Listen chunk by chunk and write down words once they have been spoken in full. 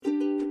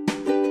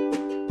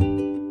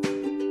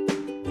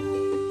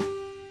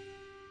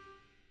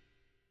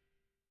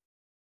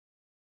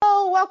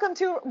welcome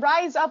to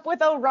Rise Up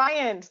with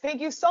Orion.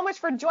 Thank you so much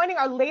for joining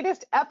our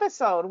latest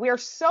episode. We are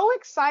so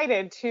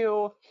excited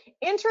to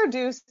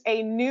introduce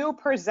a new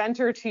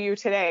presenter to you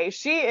today.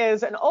 She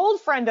is an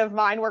old friend of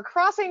mine. We're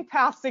crossing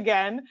paths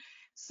again.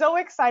 So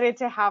excited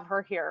to have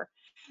her here.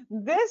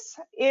 This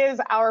is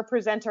our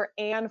presenter,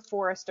 Ann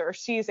Forrester.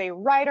 She's a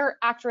writer,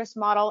 actress,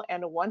 model,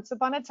 and once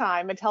upon a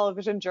time, a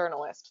television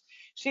journalist.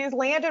 She has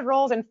landed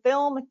roles in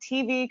film,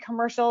 TV,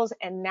 commercials,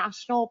 and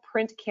national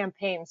print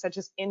campaigns such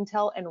as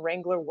Intel and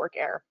Wrangler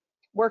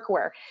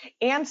Workwear.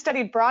 Ann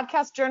studied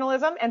broadcast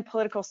journalism and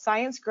political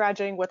science,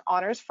 graduating with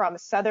honors from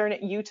Southern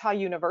Utah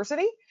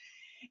University.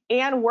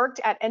 Ann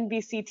worked at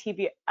NBC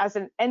TV as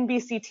an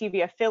NBC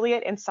TV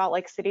affiliate in Salt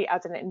Lake City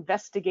as an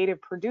investigative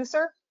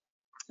producer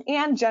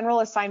and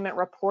general assignment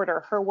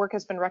reporter. Her work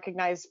has been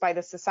recognized by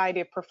the Society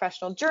of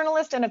Professional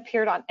Journalists and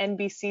appeared on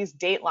NBC's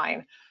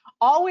Dateline.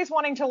 Always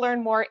wanting to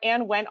learn more,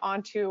 Ann went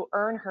on to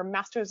earn her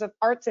Master's of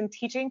Arts in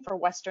Teaching from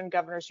Western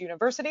Governors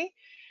University.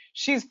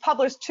 She's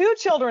published 2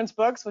 children's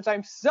books, which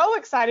I'm so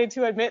excited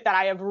to admit that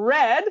I have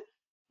read,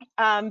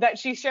 that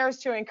she shares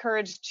to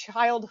encourage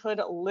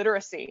childhood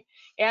literacy.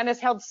 Ann has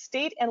held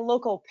state and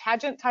local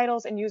pageant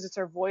titles and uses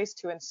her voice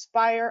to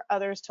inspire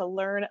others to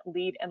learn,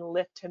 lead, and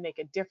lift to make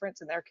a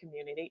difference in their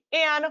community.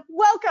 Ann,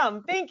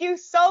 welcome. Thank you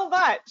so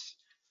much.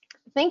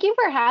 Thank you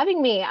for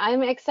having me.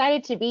 I'm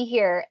excited to be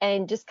here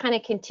and just kind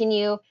of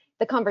continue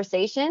the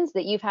conversations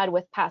that you've had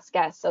with past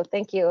guests. So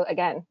thank you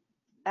again.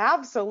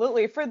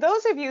 Absolutely. For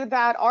those of you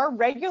that are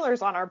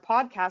regulars on our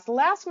podcast,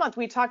 last month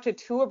we talked to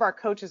 2 of our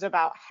coaches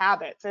about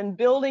habits and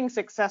building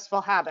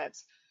successful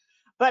habits.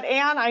 But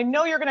Ann, I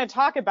know you're going to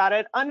talk about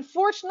it.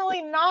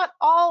 Unfortunately, not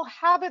all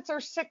habits are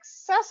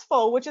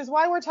successful, which is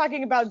why we're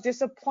talking about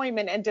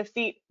disappointment and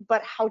defeat,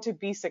 but how to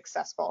be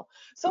successful.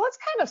 So let's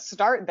kind of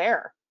start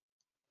there.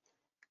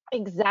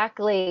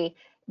 Exactly.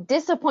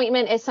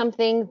 Disappointment is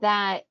something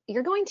that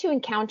you're going to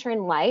encounter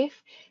in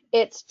life.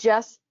 It's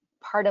just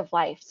part of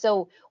life.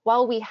 So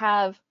while we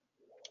have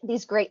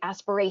these great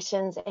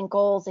aspirations and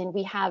goals and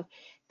we have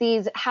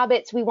these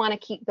habits we want to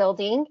keep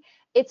building,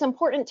 it's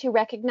important to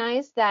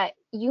recognize that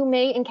you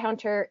may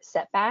encounter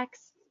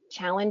setbacks,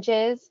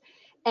 challenges,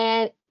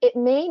 and it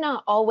may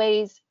not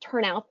always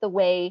turn out the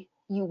way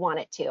you want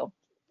it to.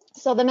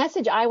 So the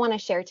message I want to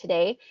share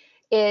today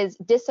is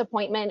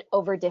disappointment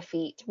over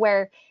defeat,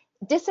 where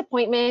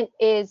disappointment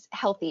is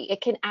healthy.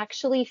 It can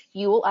actually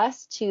fuel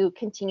us to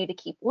continue to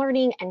keep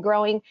learning and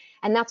growing,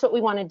 and that's what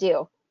we want to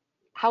do.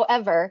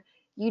 However,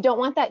 you don't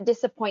want that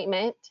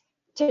disappointment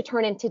to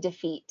turn into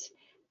defeat.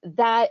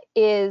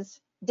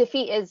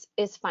 Defeat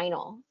is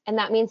final, and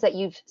that means that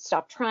you've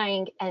stopped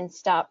trying and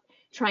stopped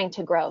trying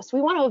to grow. So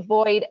we want to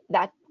avoid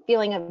that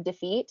feeling of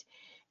defeat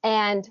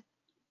and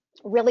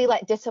really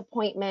let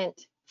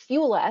disappointment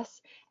fuel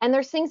us. And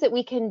there's things that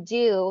we can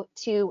do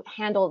to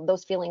handle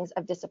those feelings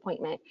of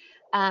disappointment.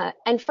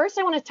 And first,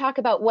 I want to talk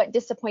about what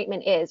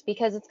disappointment is,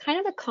 because it's kind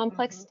of a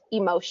complex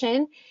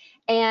emotion,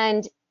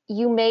 and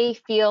you may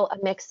feel a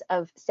mix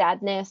of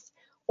sadness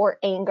or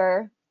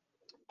anger.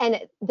 And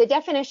the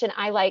definition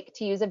I like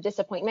to use of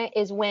disappointment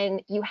is when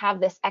you have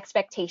this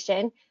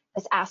expectation,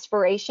 this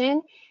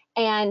aspiration,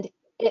 and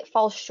it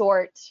falls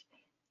short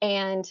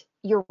and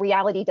your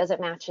reality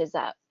doesn't matches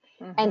up.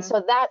 And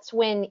so that's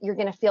when you're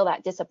going to feel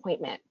that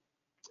disappointment.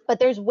 But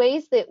there's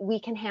ways that we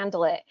can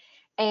handle it.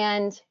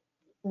 And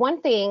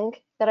one thing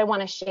that I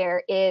want to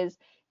share is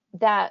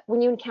that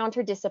when you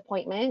encounter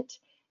disappointment,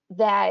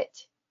 that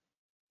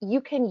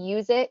you can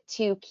use it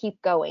to keep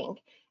going.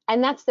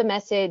 And that's the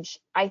message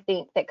I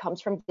think that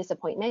comes from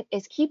disappointment,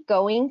 is keep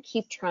going,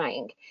 keep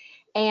trying.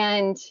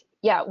 And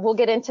yeah, we'll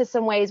get into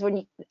some ways when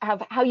you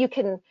have how you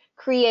can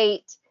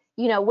create,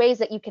 ways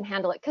that you can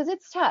handle it, because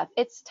it's tough.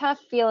 It's tough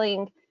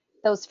feeling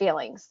those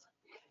feelings.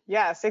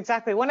 Yes,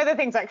 exactly. One of the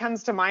things that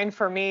comes to mind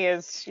for me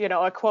is,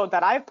 a quote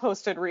that I've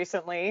posted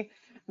recently,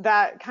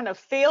 that kind of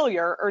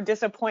failure or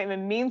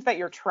disappointment means that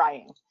you're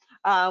trying.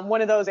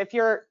 One of those, if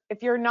you're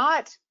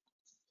not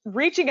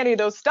reaching any of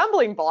those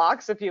stumbling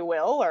blocks, if you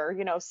will, or,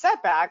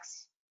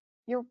 setbacks,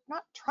 you're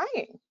not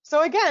trying.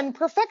 So again,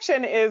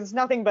 perfection is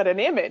nothing but an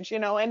image,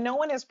 and no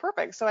one is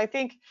perfect. So I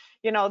think,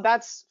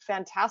 that's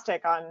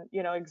fantastic on,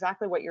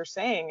 exactly what you're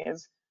saying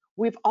is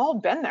we've all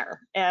been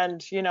there.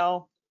 And,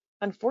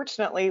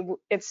 unfortunately,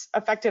 it's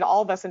affected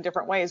all of us in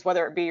different ways,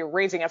 whether it be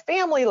raising a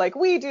family like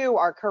we do,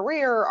 our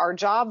career, our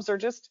jobs, or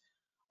just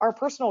our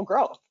personal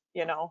growth,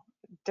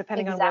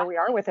 depending on where we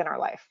are within our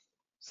life.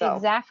 So.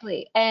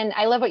 Exactly. And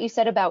I love what you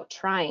said about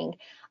trying.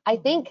 I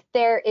think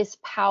there is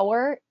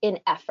power in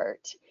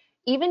effort.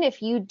 Even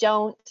if you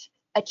don't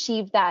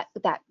achieve that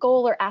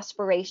goal or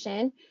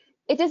aspiration,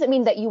 it doesn't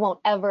mean that you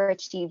won't ever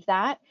achieve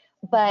that,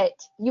 but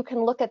you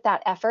can look at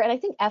that effort. And I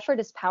think effort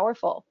is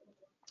powerful.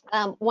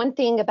 One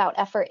thing about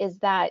effort is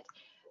that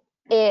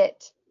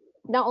it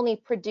not only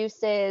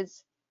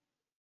produces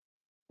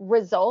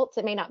results,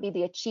 it may not be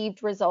the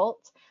achieved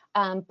result,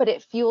 but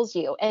it fuels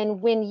you. And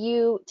when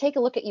you take a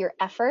look at your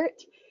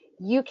effort,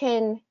 you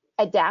can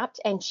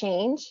adapt and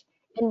change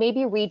and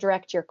maybe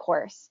redirect your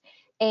course.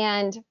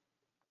 And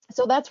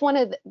so that's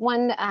one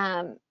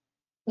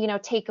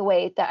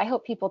takeaway that I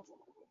hope people,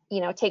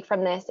 take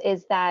from this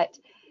is that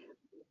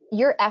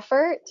your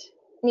effort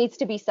needs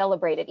to be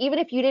celebrated. Even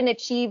if you didn't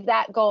achieve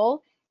that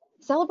goal,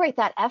 celebrate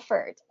that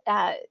effort.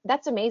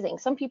 That's amazing.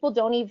 Some people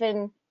don't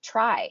even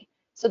try.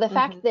 So the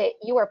fact that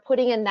you are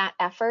putting in that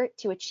effort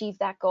to achieve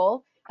that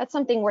goal, that's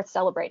something worth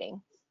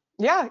celebrating.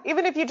 Yeah,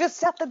 even if you just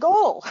set the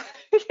goal,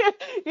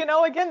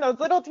 again, those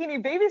little teeny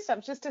baby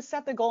steps just to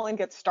set the goal and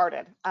get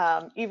started,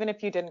 even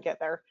if you didn't get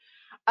there.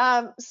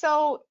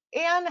 So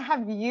Anne,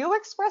 have you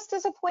expressed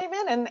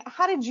disappointment and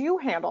how did you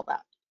handle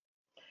that?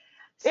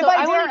 If So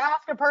I dare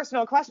ask a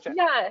personal question.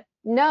 yeah,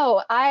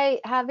 no, I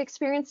have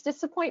experienced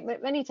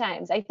disappointment many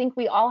times. I think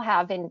we all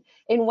have in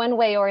one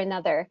way or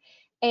another.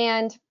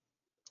 And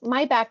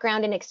my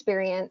background and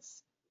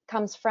experience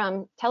comes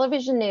from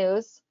television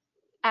news,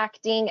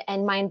 acting,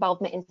 and my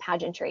involvement in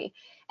pageantry.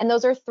 And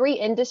those are three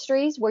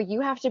industries where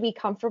you have to be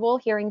comfortable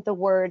hearing the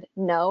word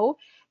no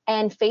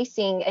and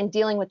facing and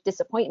dealing with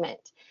disappointment.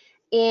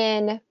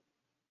 In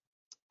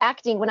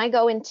acting, when I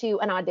go into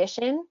an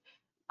audition,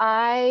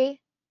 I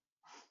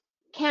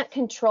can't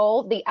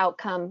control the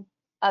outcome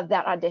of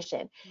that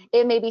audition.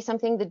 It may be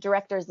something the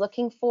director is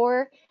looking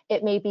for.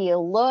 It may be a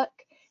look.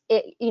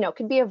 It,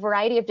 could be a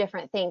variety of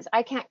different things.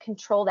 I can't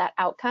control that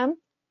outcome.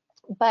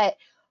 But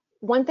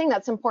one thing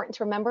that's important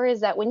to remember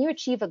is that when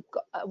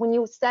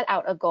you set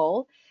out a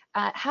goal,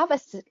 have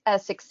a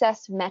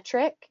success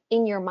metric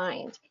in your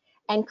mind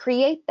and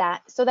create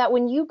that so that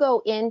when you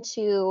go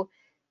into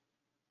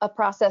a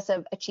process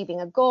of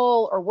achieving a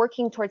goal or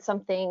working towards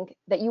something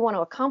that you want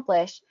to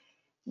accomplish,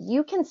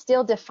 you can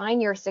still define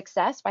your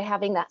success by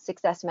having that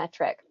success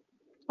metric.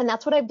 And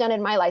that's what I've done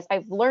in my life.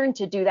 I've learned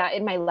to do that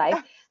in my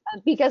life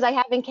because I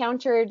have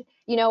encountered,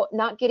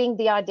 not getting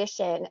the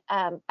audition.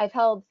 I've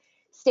held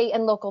state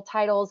and local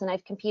titles and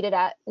I've competed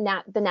at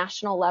the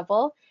national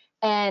level.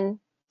 And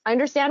I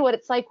understand what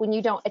it's like when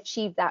you don't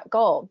achieve that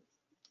goal.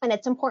 And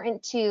it's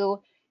important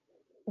to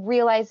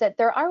realize that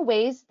there are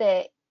ways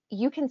that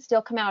you can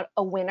still come out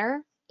a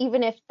winner,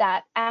 even if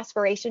that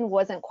aspiration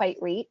wasn't quite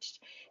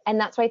reached. And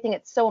that's why I think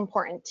it's so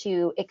important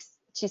to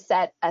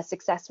set a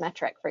success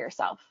metric for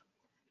yourself.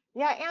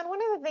 Yeah, and one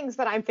of the things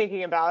that I'm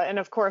thinking about, and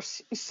of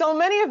course, so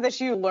many of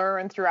this you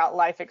learn throughout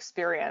life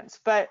experience,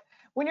 but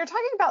when you're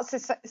talking about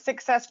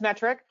success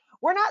metric,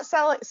 we're not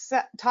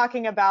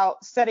talking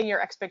about setting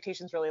your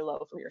expectations really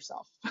low for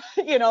yourself,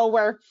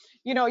 where,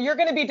 you're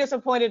going to be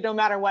disappointed no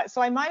matter what.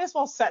 So I might as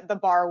well set the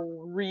bar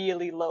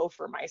really low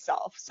for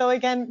myself. So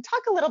again,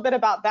 talk a little bit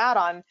about that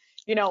on,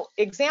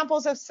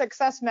 examples of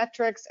success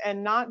metrics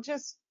and not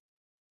just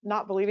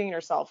not believing in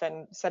yourself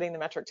and setting the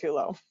metric too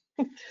low.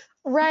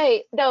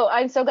 Right. No,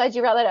 I'm so glad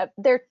you brought that up.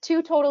 They're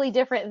two totally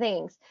different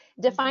things.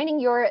 Defining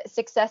your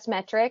success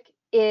metric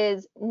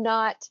is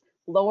not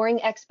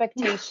lowering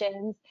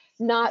expectations,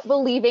 not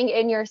believing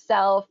in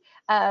yourself.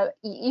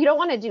 You don't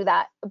want to do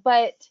that.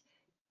 But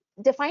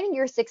defining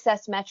your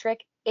success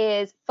metric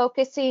is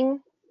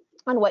focusing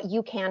on what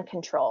you can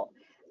control.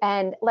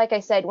 And like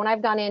I said, when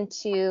I've gone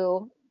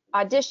into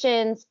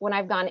auditions, when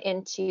I've gone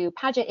into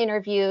pageant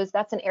interviews,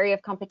 that's an area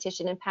of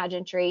competition in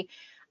pageantry.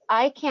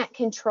 I can't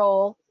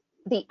control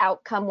the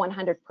outcome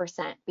 100%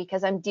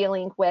 because I'm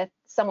dealing with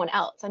someone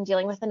else. I'm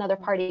dealing with another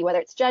party, whether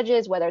it's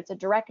judges, whether it's a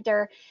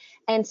director.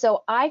 And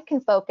so I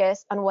can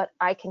focus on what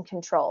I can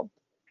control.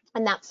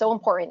 And that's so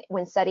important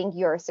when setting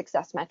your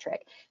success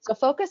metric. So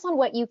focus on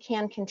what you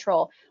can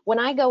control. When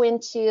I go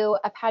into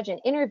a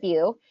pageant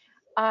interview,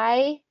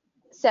 I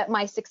set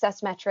my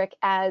success metric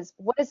as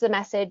what is the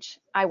message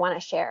I want to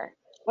share?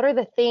 What are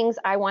the things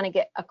I want to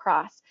get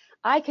across?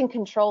 I can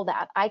control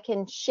that. I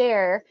can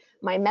share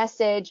my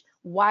message,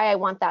 why I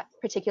want that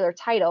particular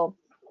title.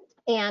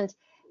 And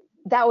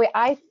that way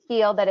I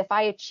feel that if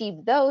I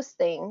achieve those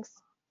things,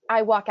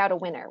 I walk out a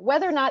winner.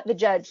 Whether or not the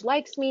judge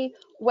likes me,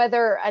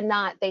 whether or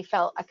not they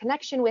felt a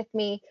connection with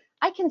me,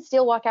 I can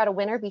still walk out a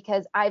winner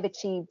because I've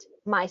achieved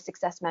my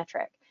success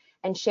metric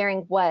and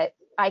sharing what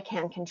I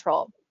can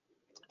control.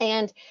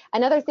 And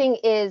another thing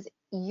is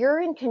you're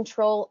in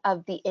control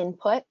of the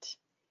input.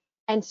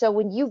 And so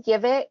when you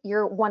give it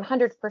your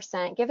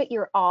 100%, give it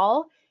your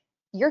all,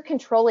 you're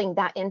controlling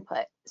that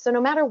input. So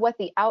no matter what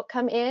the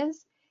outcome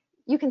is,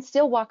 you can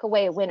still walk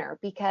away a winner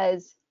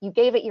because you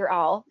gave it your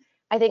all.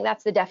 I think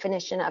that's the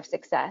definition of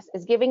success,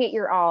 is giving it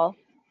your all,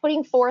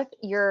 putting forth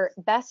your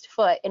best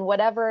foot in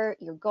whatever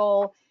your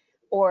goal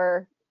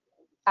or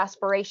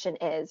aspiration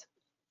is.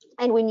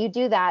 And when you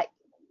do that,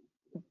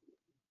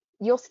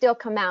 you'll still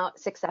come out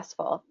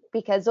successful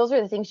because those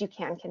are the things you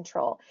can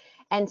control.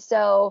 And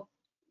so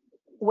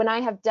when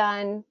I have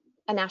done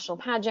a national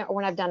pageant or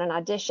when I've done an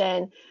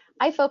audition,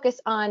 I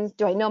focus on,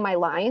 do I know my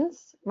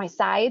lines, my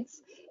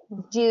sides?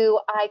 Do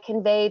I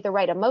convey the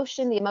right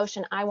emotion, the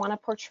emotion I want to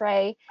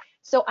portray?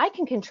 So I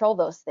can control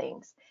those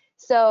things.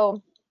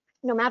 So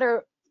no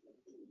matter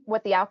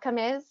what the outcome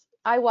is,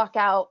 I walk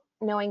out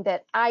knowing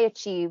that I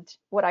achieved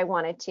what I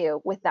wanted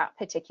to with that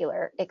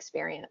particular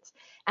experience.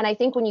 And I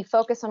think when you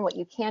focus on what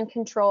you can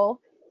control,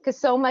 because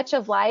so much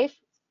of life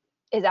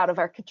is out of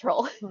our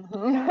control.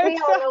 Mhm. We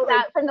all know Exactly.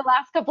 that from the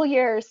last couple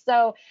years.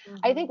 So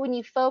I Mhm. think when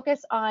you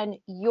focus on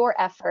your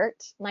effort,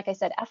 like I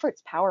said,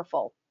 effort's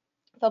powerful.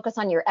 Focus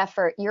on your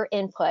effort, your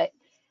input,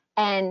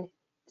 and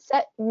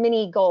set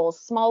mini goals,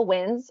 small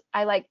wins.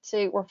 I like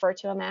to refer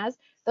to them as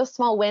those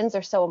small wins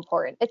are so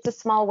important. It's a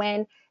small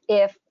win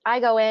if I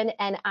go in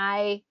and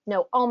I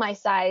know all my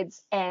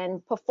sides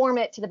and perform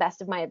it to the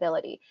best of my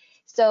ability.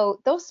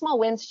 So those small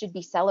wins should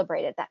be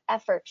celebrated. That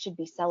effort should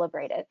be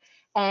celebrated.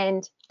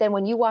 And then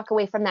when you walk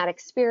away from that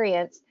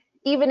experience,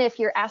 even if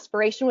your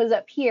aspiration was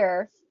up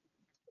here,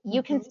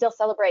 you can Mhm. still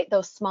celebrate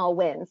those small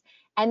wins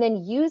and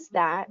then use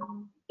that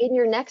in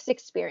your next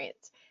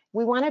experience.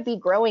 We want to be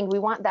growing. We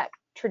want that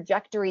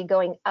trajectory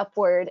going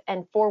upward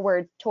and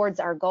forward towards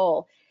our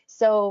goal.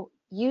 So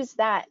use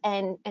that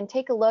and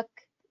take a look.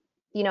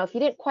 You know, if you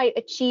didn't quite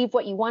achieve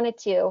what you wanted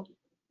to,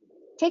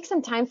 take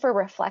some time for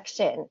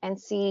reflection and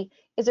see,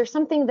 is there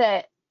something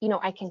that, you know,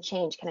 I can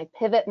change? Can I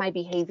pivot my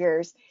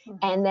behaviors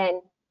and Mhm.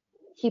 then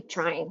keep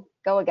trying,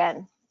 go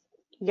again?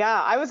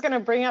 Yeah, I was going to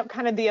bring up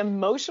kind of the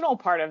emotional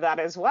part of that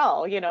as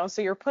well.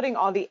 So you're putting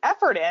all the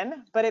effort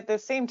in, but at the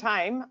same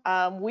time,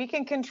 we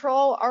can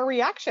control our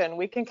reaction.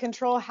 We can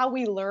control how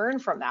we learn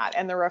from that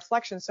and the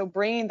reflection. So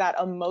bringing that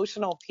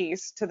emotional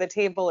piece to the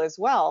table as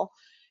well,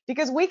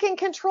 because we can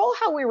control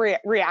how we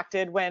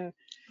reacted when,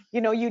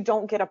 you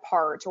don't get a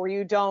part, or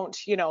you don't,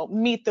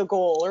 meet the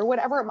goal, or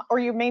whatever, or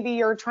maybe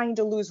you're trying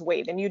to lose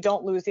weight and you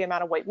don't lose the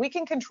amount of weight. We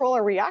can control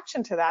our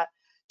reaction to that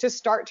to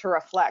start to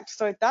reflect.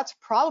 So that's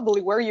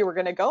probably where you were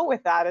going to go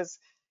with that, is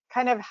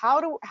kind of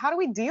how do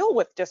we deal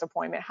with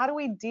disappointment? How do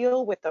we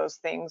deal with those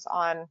things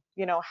on,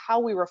 how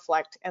we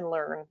reflect and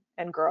learn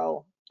and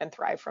grow and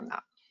thrive from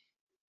that?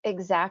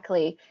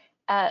 Exactly.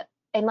 Uh,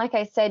 and like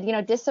I said, you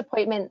know,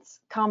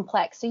 disappointment's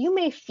complex. So you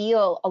may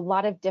feel a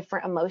lot of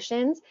different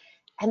emotions,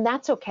 and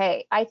that's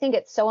okay. I think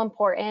it's so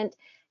important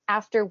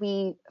after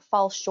we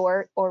fall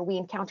short or we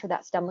encounter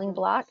that stumbling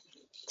block,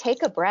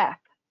 take a breath.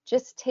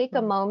 Just take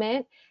a Mhm.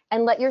 moment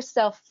and let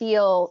yourself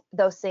feel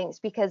those things,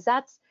 because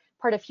that's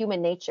part of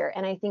human nature.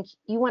 And I think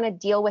you want to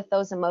deal with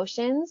those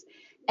emotions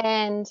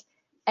and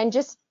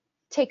just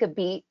take a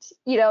beat,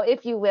 you know,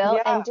 if you will,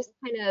 Yeah. and just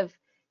kind of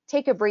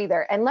take a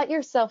breather and let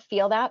yourself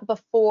feel that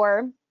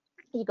before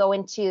you go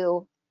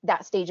into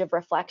that stage of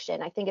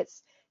reflection. I think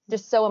it's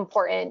just so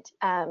important.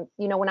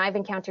 You know, when I've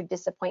encountered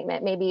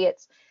disappointment, maybe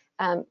it's,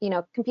 you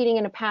know, competing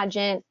in a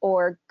pageant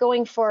or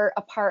going for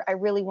a part I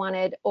really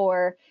wanted,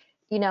 or,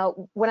 you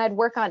know, when I'd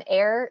work on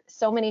air,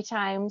 so many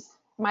times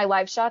my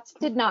live shots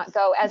did not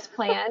go as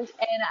planned.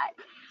 And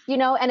you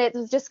know, and it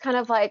was just kind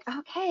of like,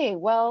 okay,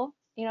 well,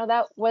 you know,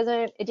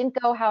 it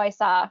didn't go how I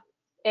saw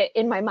it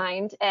in my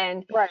mind.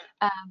 And, Right.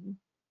 um,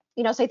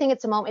 you know, so I think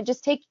it's a moment,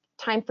 just take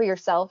time for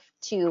yourself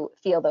to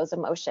feel those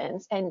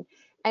emotions and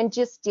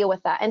just deal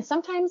with that. And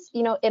sometimes,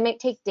 you know, it might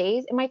take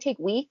days, it might take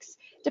weeks,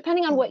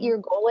 depending on what Mhm. your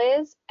goal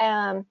is.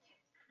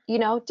 You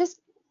know, just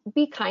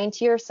be kind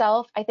to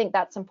yourself. I think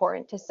that's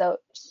important to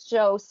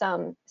show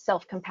some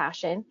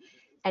self-compassion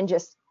and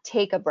just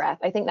take a breath.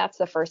 I think that's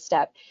the first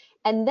step.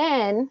 And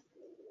then,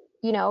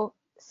 you know,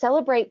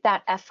 celebrate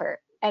that effort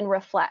and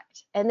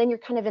reflect. And then you're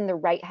kind of in the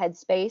right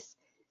headspace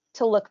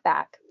to look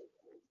back,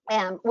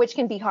 which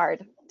can be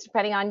hard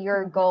depending on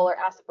your goal Mhm.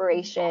 or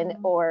aspiration,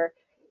 or,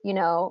 you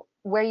know,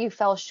 where you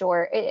fell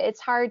short. It's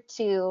hard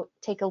to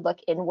take a look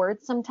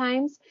inward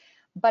sometimes.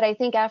 But I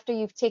think after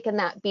you've taken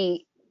that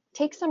beat,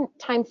 take some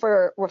time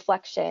for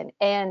reflection.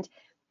 And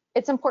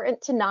it's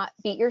important to not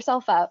beat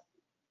yourself up.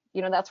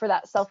 You know, that's where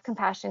that self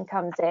compassion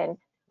comes in.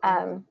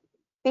 Um,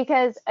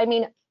 because, I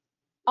mean,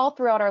 all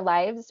throughout our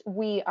lives,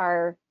 we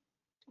are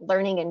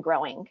learning and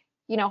growing.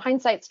 You know,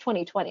 hindsight's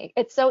 2020.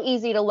 It's so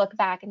easy to look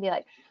back and be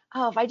like,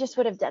 oh, if I just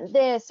would have done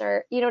this,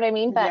 or you know what I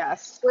mean? But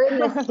Yes. we're in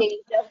this stage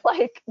of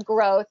like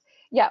growth.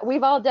 Yeah,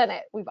 we've all done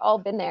it. We've all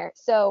been there.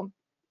 So,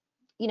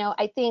 you know,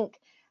 I think,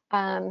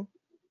 um,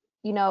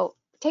 you know,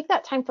 take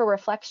that time for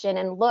reflection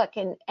and look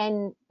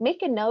and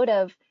make a note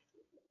of,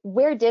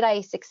 where did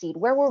I succeed?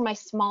 Where were my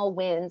small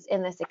wins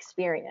in this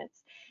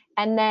experience?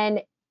 And then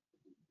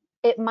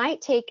it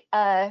might take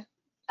a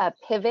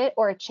pivot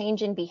or a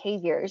change in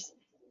behaviors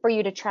for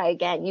you to try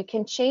again. You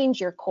can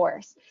change your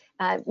course.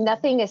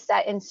 Nothing is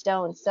set in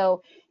stone.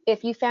 So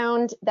if you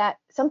found that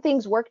some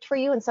things worked for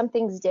you and some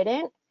things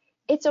didn't,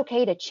 it's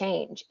okay to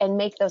change and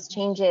make those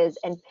changes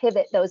and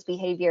pivot those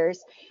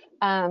behaviors.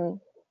 Um,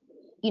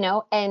 you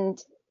know,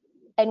 and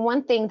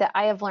one thing that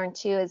I have learned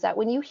too is that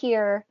when you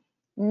hear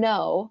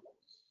no,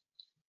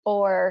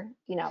 or,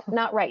 you know,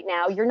 not right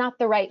now, you're not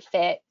the right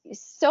fit,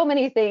 so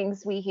many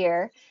things we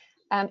hear,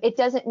 it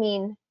doesn't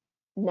mean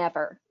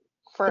never.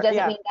 It doesn't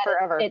Yeah, mean that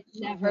forever. it's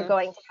never Mhm.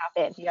 going to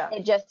happen. Yeah.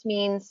 It just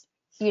means,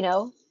 you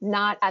know,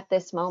 not at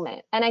this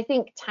moment. And I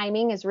think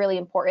timing is really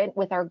important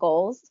with our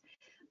goals.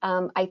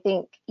 I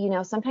think, you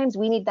know, sometimes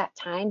we need that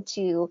time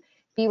to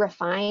be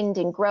refined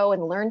and grow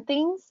and learn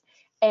things.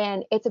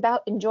 And it's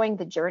about enjoying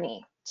the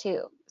journey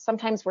too.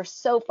 Sometimes we're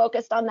so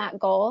focused on that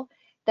goal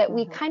that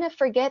we Mhm. kind of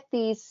forget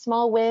these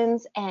small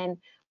wins and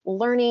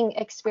learning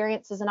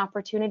experiences and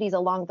opportunities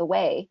along the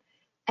way.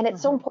 And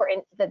it's so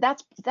important that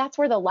that's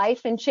where the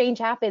life and change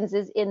happens,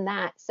 is in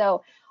that.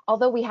 So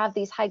although we have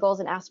these high goals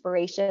and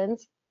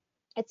aspirations,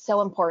 it's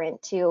so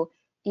important to,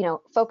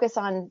 focus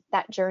on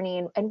that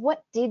journey and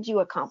what did you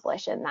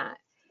accomplish in that,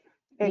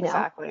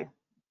 Exactly.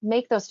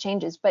 make those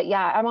changes. But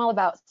yeah, I'm all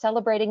about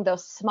celebrating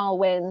those small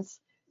wins,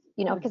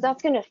 because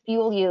that's going to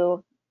fuel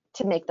you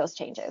to make those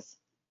changes.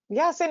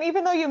 Yes, and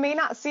even though you may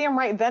not see them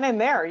right then and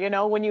there,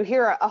 when you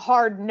hear a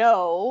hard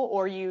no,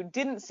 or you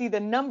didn't see the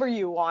number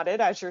you wanted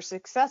as your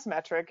success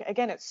metric,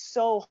 again, it's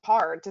so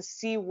hard to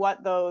see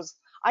what those,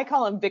 I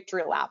call them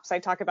victory laps. I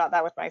talk about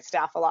that with my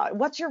staff a lot.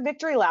 What's your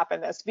victory lap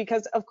in this?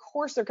 Because of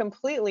course they're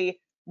completely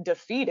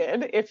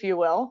defeated, if you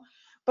will,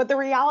 but the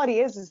reality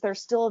is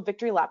there's still a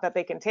victory lap that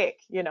they can take,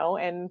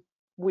 and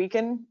we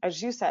can,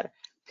 as you said,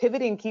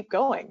 pivot and keep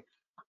going.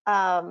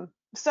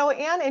 So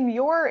Anne, in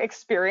your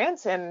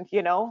experience, and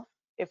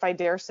if I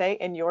dare say,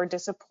 in your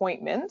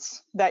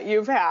disappointments that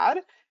you've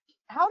had,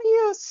 how do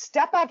you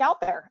step back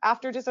out there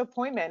after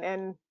disappointment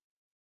and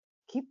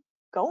keep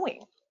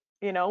going,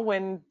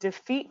 when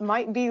defeat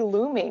might be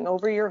looming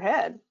over your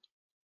head?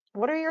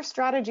 What are your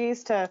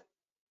strategies to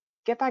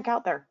get back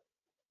out there?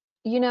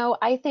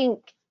 I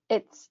think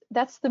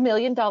that's the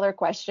 $1,000,000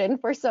 question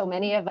for so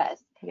many of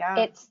us. Yeah.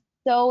 It's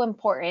so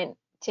important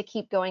to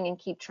keep going and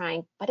keep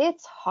trying, but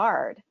it's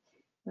hard.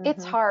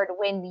 It's hard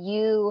when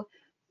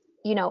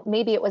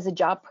maybe it was a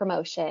job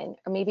promotion,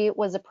 or maybe it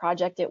was a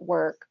project at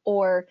work,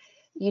 or,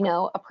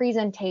 a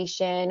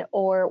presentation,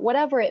 or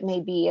whatever it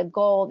may be, a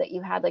goal that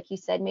you had, like you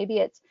said, maybe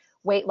it's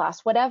weight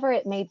loss, whatever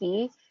it may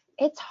be.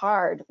 It's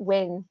hard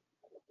when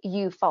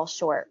you fall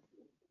short,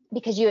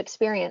 because you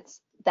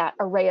experience that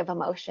array of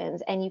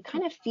emotions and you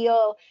kind of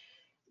feel,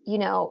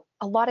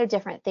 a lot of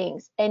different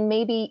things. And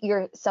maybe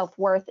your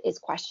self-worth is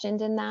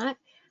questioned in that.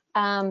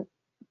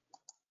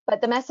 But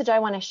the message I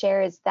want to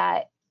share is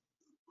that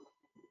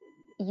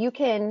you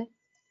can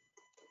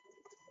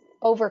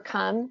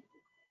overcome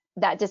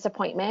that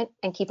disappointment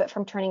and keep it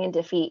from turning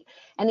into defeat.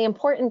 And the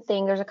important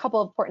thing, there's a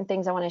couple of important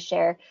things I want to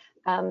share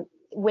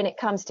when it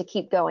comes to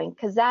keep going,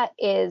 because that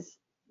is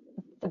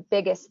the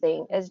biggest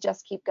thing, is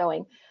just keep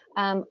going.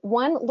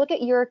 One, look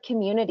at your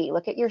community,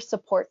 look at your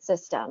support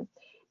system,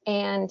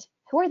 and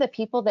who are the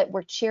people that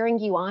were cheering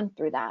you on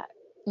through that?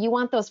 You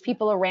want those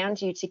people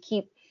around you to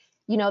keep,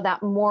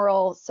 that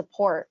moral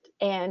support,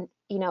 and,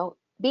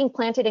 being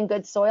planted in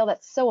good soil.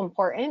 That's so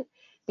important,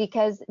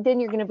 because then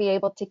you're going to be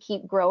able to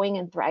keep growing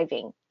and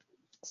thriving.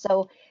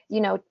 So,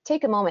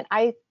 take a moment.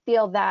 I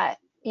feel that,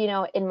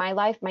 in my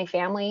life, my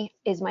family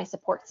is my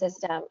support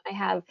system. I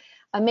have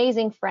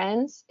amazing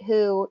friends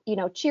who,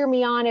 cheer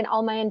me on in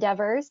all my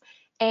endeavors.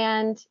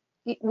 And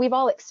we've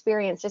all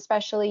experienced,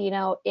 especially,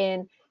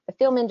 in the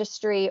film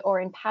industry or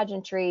in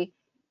pageantry,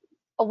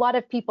 a lot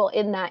of people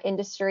in that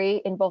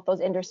industry, in both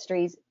those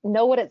industries,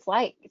 know what it's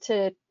like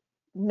to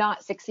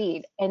not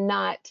succeed and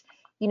not,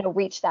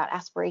 reach that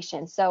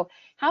aspiration. So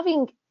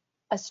having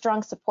a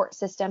strong support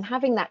system,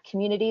 having that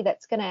community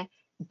that's going to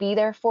be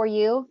there for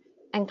you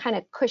and kind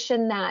of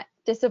cushion that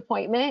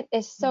disappointment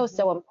is so,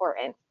 so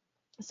important.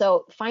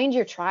 So find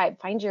your tribe,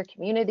 find your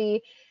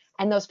community,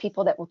 and those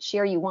people that will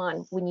cheer you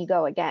on when you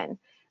go again.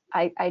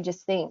 I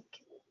just think,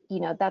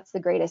 that's the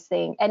greatest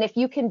thing. And if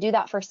you can do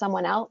that for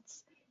someone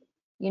else,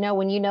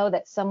 when you know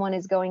that someone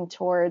is going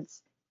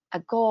towards a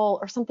goal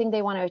or something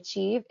they want to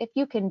achieve, if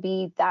you can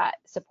be that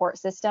support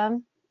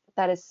system,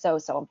 that is so,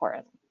 so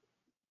important.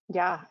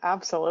 Yeah,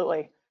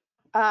 absolutely.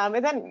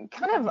 And then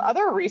kind of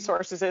other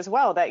resources as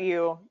well that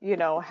you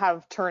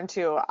have turned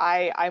to.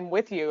 I'm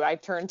with you. I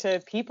turn to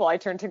people. I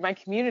turn to my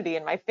community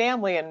and my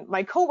family and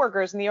my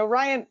coworkers in the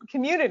Orion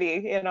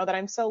community, that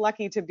I'm so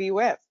lucky to be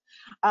with.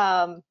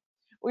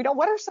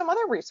 What are some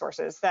other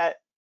resources that,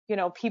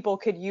 people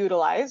could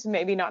utilize,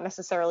 maybe not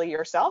necessarily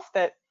yourself,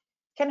 that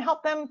can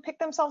help them pick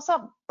themselves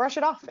up, brush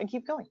it off, and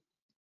keep going?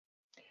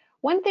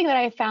 One thing that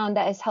I found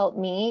that has helped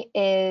me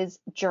is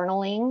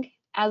journaling.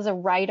 As a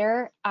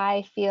writer,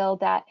 I feel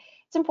that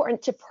it's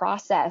important to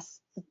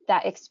process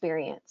that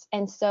experience.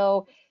 And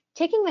so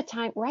taking the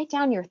time, write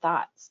down your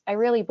thoughts. I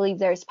really believe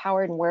there's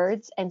power in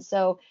words. And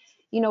so,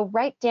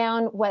 write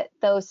down what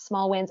those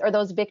small wins or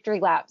those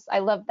victory laps, I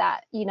love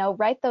that,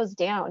 write those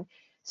down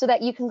so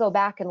that you can go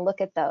back and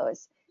look at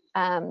those.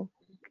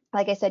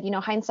 Like I said,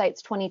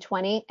 hindsight's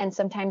 20/20, and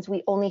sometimes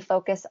we only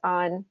focus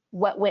on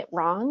what went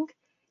wrong,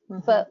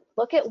 but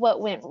look at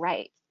what went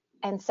right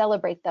and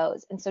celebrate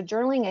those. And so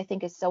journaling, I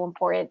think, is so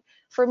important.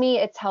 For me,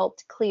 it's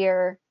helped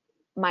clear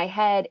my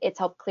head. It's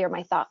helped clear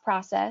my thought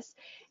process.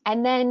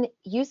 And then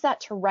use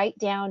that to write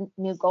down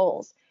new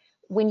goals.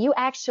 When you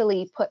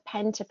actually put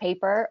pen to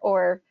paper,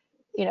 or,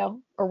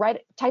 or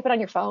type it on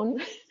your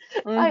phone.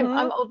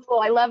 I'm old school.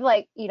 I love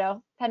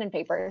pen and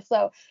paper.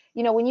 So,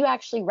 when you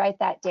actually write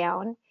that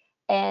down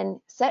and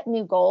set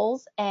new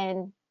goals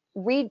and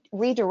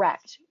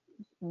redirect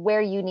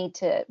where you need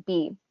to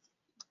be,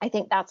 I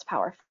think that's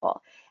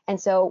powerful. And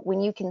so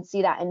when you can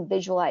see that and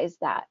visualize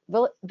that,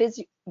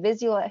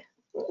 visualization.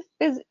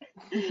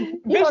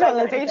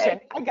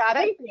 I got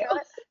it.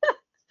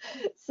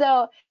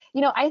 So,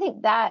 I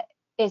think that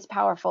is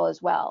powerful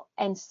as well.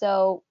 And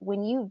so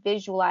when you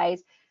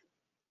visualize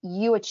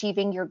you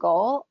achieving your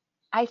goal,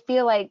 I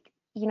feel like,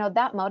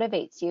 that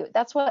motivates you.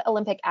 That's what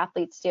Olympic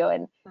athletes do.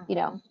 And,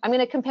 I'm going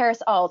to compare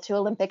us all to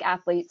Olympic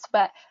athletes,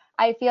 but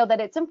I feel that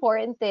it's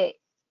important that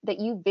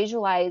you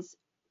visualize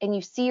and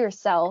you see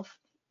yourself.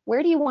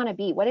 Where do you want to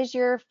be? What is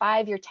your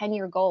 5-year,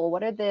 10-year goal?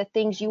 What are the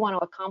things you want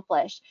to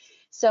accomplish?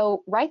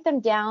 So write them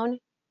down,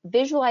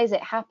 visualize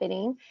it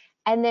happening.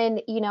 And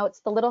then, it's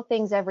the little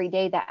things every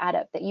day that add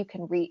up that you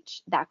can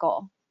reach that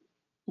goal.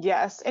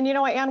 Yes. And you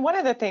know what, Anne, one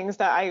of the things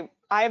that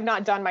I have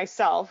not done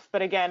myself,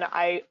 but again,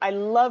 I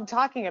love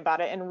talking about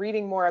it and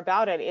reading more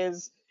about it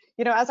is,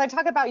 as I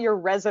talk about your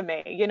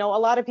resume, a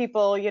lot of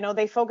people,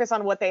 they focus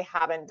on what they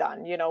haven't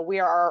done. We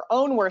are our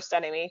own worst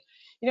enemy.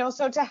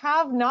 So to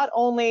have not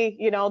only,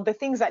 the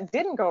things that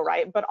didn't go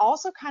right, but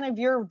also kind of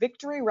your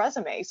victory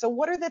resume. So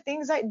what are the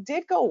things that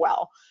did go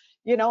well?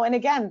 And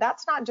again,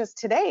 that's not just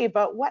today,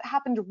 but what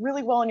happened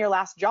really well in your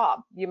last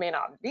job? You may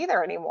not be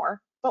there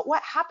anymore, but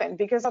what happened?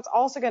 Because that's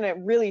also going to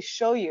really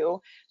show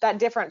you that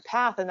different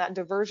path and that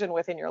diversion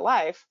within your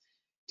life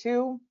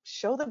to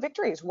show the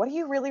victories. What are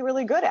you really,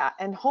 really good at?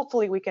 And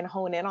hopefully we can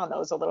hone in on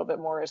those a little bit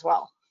more as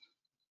well.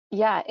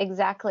 Yeah,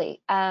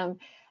 exactly.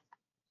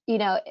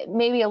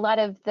 Maybe a lot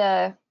of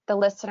the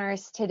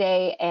listeners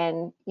today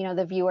and,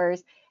 the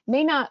viewers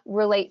may not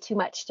relate too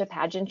much to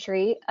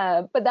pageantry,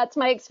 but that's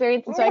my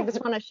experience. And so I just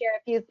want to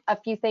share a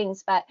few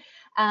things. But,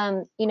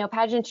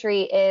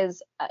 pageantry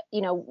is,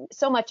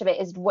 so much of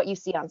it is what you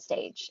see on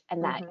stage,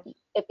 and that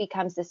it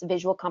becomes this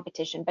visual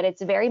competition, but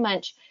it's very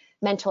much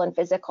mental and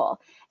physical.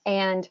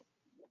 And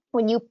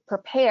when you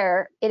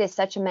prepare, it is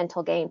such a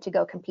mental game to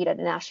go compete at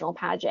a national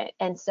pageant.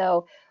 And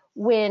so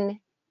when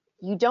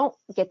you don't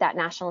get that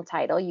national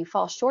title, you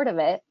fall short of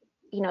it,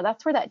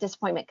 that's where that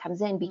disappointment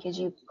comes in, because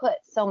you put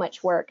so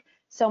much work,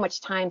 so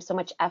much time, so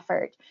much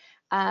effort.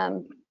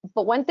 But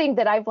one thing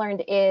that I've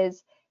learned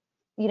is,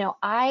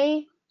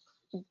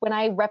 when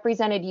I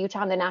represented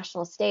Utah on the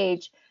national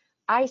stage,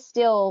 I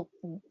still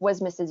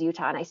was Mrs.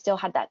 Utah, and I still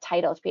had that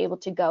title to be able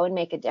to go and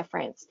make a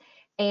difference.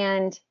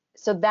 And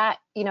so that,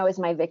 is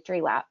my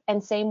victory lap.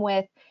 And same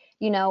with,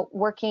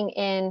 working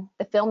in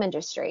the film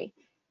industry.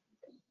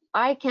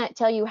 I can't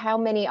tell you how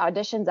many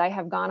auditions I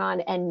have gone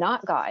on and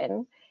not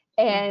gotten,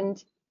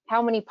 and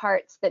how many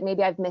parts that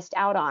maybe I've missed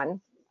out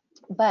on.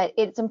 But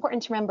it's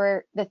important to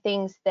remember the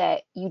things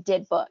that you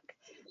did book.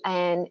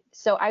 And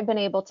so I've been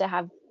able to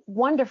have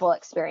wonderful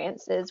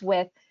experiences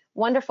with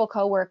wonderful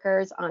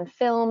coworkers on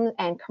film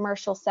and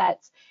commercial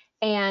sets.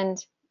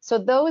 And so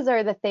those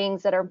are the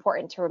things that are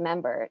important to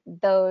remember,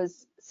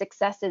 those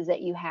successes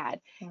that you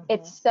had.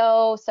 It's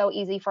so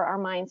easy for our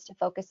minds to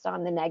focus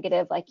on the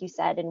negative, like you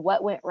said, and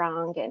what went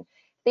wrong and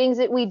things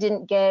that we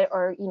didn't get,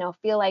 or,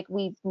 feel like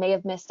we may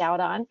have missed out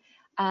on.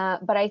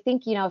 But I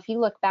think, if you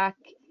look back,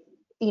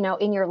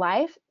 in your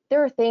life,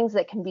 there are things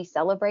that can be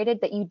celebrated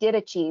that you did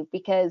achieve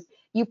because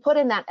you put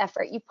in that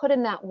effort, you put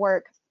in that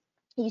work,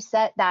 you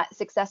set that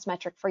success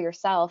metric for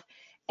yourself.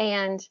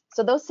 And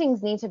so those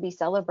things need to be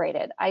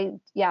celebrated. I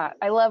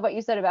love what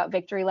you said about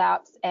victory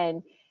laps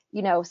and,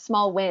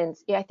 small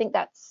wins. Yeah, I think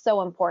that's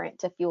so important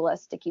to fuel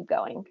us to keep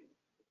going.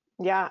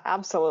 Yeah,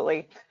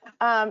 absolutely.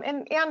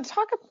 And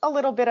talk a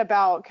little bit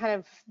about kind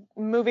of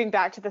moving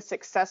back to the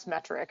success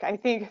metric. I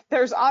think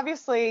there's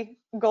obviously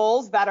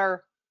goals that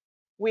are,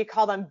 we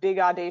call them big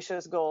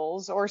audacious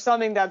goals, or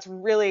something that's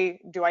really,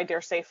 do I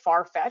dare say,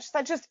 far-fetched,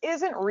 that just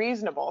isn't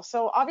reasonable.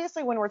 So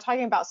obviously when we're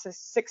talking about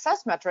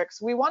success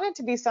metrics, we want it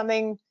to be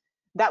something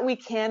that we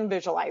can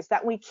visualize,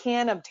 that we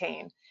can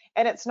obtain.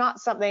 And it's not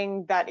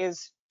something that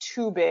is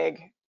too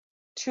big,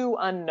 too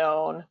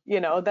unknown,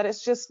 that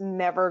it's just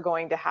never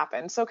going to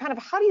happen. So kind of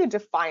how do you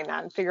define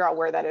that and figure out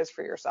where that is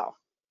for yourself?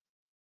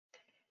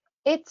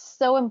 It's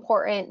so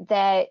important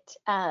that,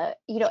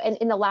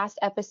 in the last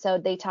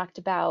episode, they talked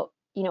about,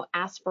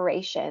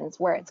 aspirations,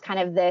 where it's kind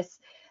of this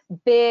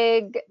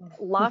big,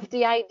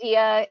 lofty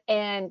idea,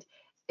 and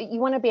you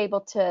want to be able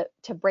to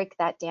break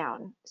that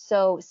down.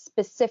 So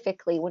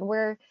specifically, when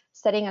we're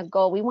setting a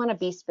goal, we want to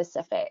be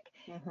specific.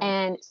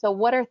 And so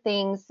what are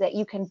things that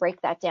you can break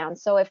that down?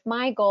 So if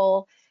my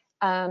goal,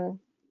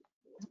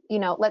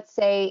 let's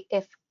say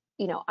if,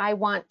 I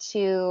want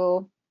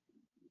to,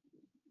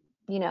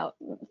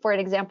 for an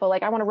example,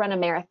 like I want to run a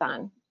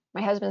marathon.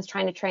 My husband's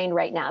trying to train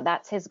right now.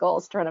 That's his goal,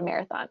 is to run a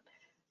marathon.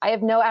 I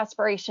have no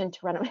aspiration to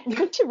run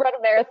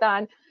a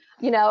marathon.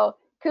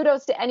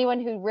 Kudos to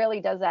anyone who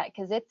really does that,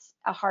 because it's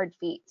a hard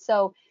feat.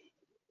 So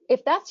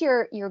if that's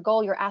your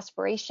goal, your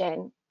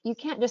aspiration, you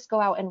can't just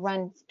go out and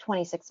run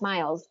 26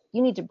 miles.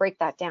 You need to break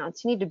that down.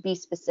 So you need to be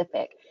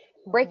specific.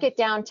 Break it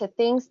down to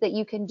things that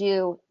you can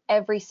do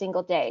every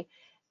single day.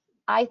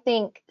 I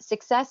think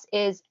success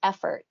is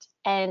effort,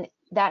 and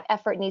that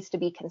effort needs to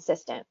be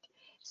consistent.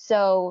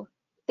 So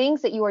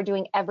things that you are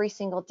doing every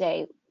single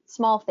day,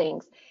 small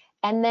things,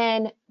 and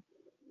then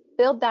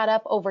build that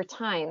up over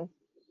time.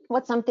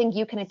 What's something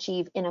you can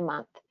achieve in a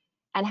month?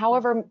 And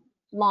however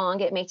long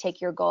it may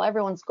take your goal,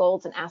 everyone's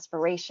goals and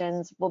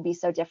aspirations will be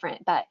so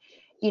different, but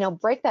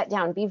break that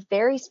down, be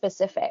very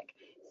specific.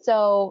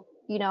 So,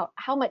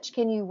 how much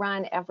can you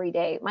run every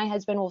day? My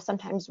husband will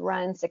sometimes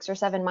run 6 or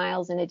 7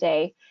 miles in a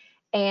day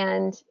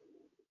and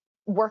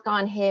work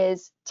on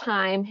his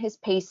time, his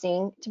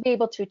pacing to be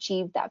able to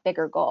achieve that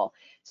bigger goal.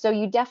 So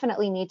you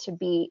definitely need to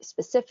be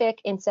specific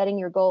in setting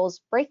your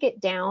goals, break it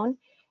down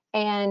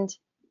and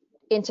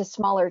into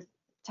smaller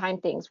time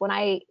things. When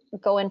I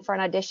go in for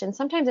an audition,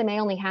 sometimes I may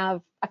only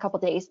have a couple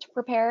days to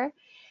prepare,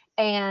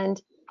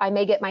 and I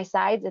may get my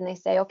sides and they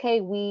say, okay,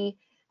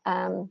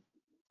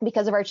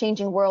 because of our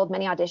changing world,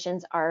 many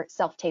auditions are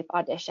self-tape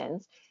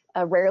auditions.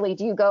 Rarely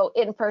do you go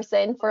in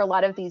person for a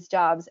lot of these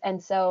jobs.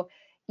 And so,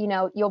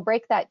 you'll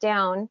break that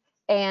down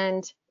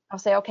and I'll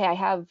say, okay, I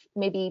have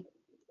maybe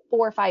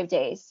 4 or 5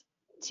 days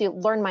to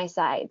learn my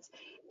sides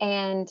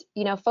and,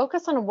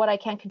 focus on what I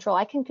can control.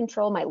 I can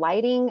control my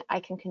lighting. I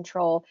can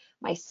control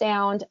my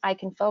sound. I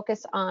can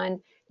focus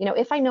on,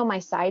 if I know my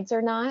sides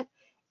or not,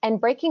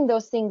 and breaking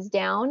those things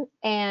down.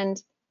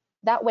 And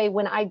that way,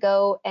 when I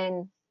go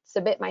and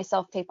submit my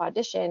self-tape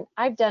audition,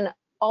 I've done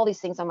all these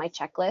things on my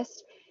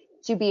checklist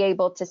to be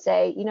able to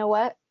say, you know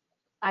what,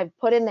 I've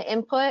put in the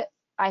input,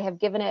 I have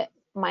given it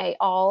my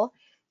all,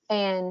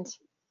 and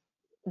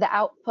the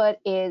output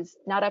is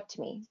not up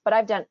to me, but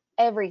I've done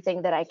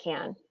everything that I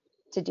can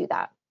to do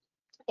that.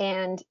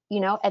 And,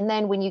 and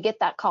then when you get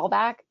that call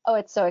back, oh,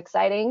 it's so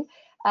exciting.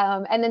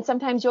 And then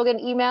sometimes you'll get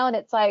an email and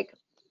it's like,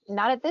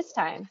 not at this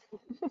time.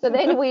 So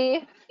then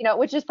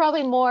which is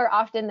probably more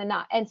often than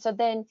not. And so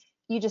then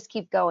you just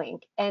keep going.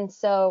 And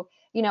so,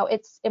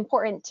 it's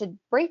important to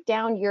break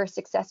down your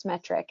success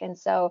metric. And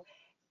so,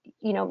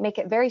 make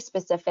it very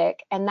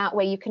specific. And that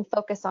way you can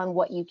focus on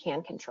what you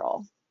can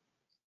control.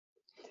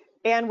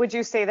 And would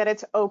you say that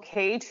it's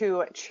okay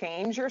to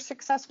change your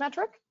success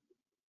metric?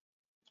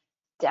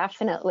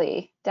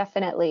 Definitely.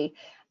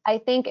 I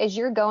think as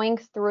you're going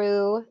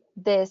through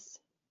this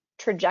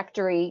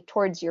trajectory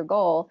towards your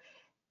goal,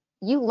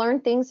 you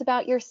learn things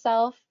about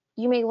yourself.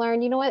 You may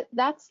learn,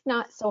 that's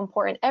not so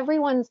important.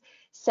 Everyone's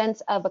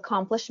sense of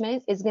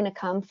accomplishment is going to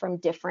come from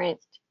different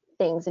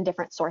things and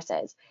different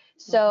sources.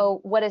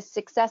 So what is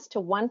success to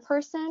one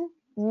person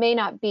may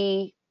not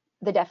be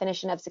the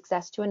definition of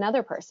success to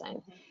another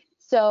person.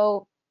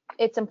 So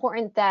it's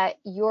important that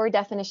your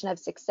definition of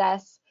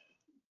success,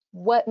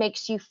 what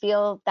makes you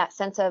feel that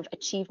sense of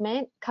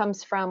achievement,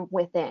 comes from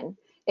within.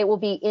 It will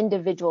be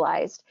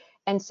individualized.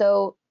 And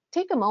so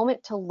take a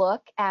moment to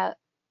look at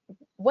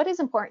what is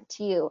important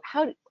to you.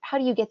 How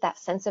do you get that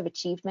sense of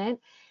achievement?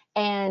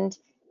 And,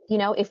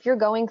 if you're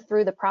going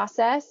through the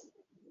process,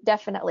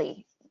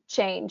 definitely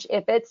change.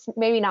 If it's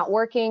maybe not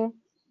working,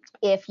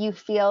 if you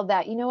feel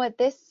that,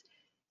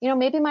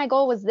 maybe my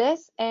goal was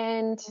this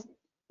and,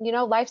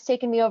 life's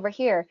taken me over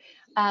here.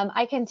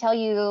 I can tell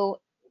you,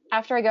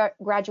 after I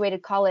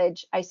graduated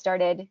college, I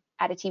started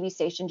at a TV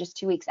station just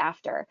 2 weeks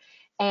after.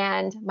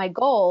 And my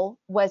goal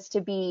was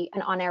to be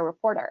an on-air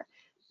reporter.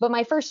 But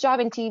my first job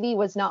in TV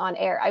was not on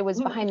air. I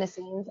was behind the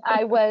scenes.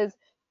 I was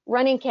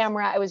running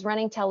camera. I was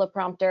running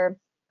teleprompter.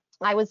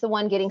 I was the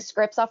one getting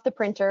scripts off the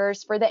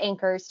printers for the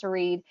anchors to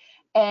read.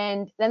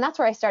 And then that's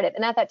where I started.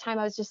 And at that time,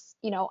 I was just,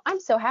 I'm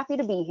so happy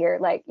to be here.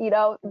 Like,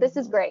 this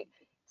is great.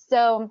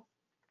 So,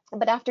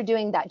 but after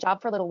doing that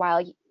job for a little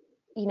while,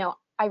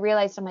 I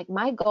realized I'm like,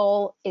 my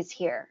goal is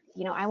here.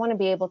 I want to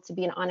be able to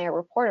be an on-air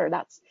reporter.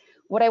 That's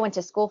what I went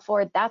to school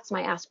for. That's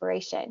my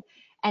aspiration.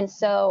 And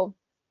so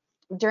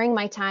during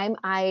my time,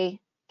 I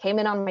came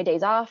in on my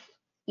days off.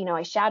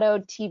 I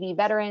shadowed TV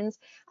veterans.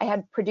 I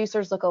had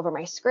producers look over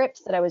my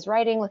scripts that I was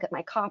writing, look at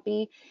my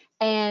copy,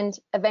 and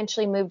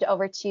eventually moved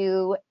over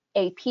to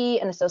AP,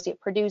 an associate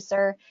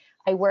producer.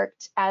 I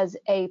worked as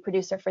a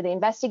producer for the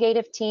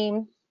investigative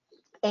team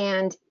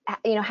and,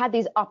 had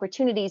these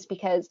opportunities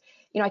because,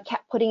 I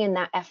kept putting in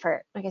that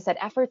effort. Like I said,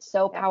 effort's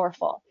so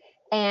powerful.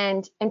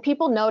 And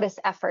people notice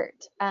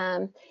effort.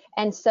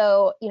 And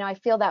so, I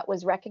feel that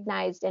was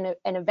recognized, and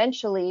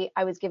eventually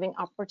I was giving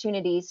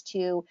opportunities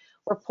to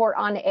report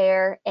on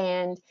air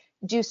and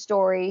do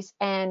stories,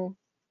 and,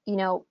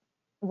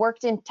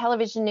 worked in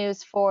television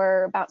news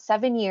for about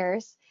 7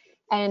 years.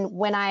 And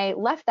when I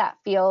left that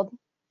field,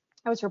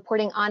 I was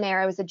reporting on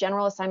air. I was a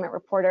general assignment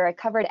reporter. I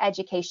covered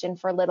education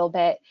for a little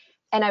bit,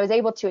 and I was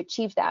able to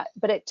achieve that.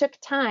 But it took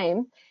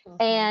time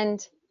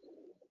and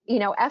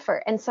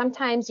effort. And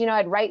sometimes,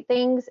 I'd write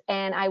things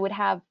and I would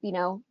have,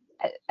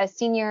 a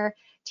senior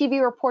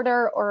TV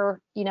reporter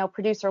or,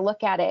 producer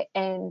look at it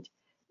and,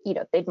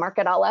 they'd mark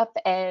it all up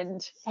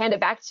and hand it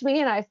back to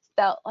me. And I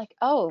felt like,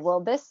 oh,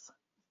 well, this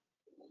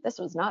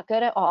was not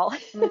good at all.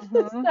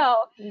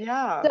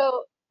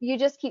 So you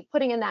just keep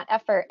putting in that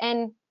effort.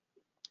 And,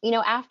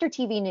 after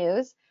TV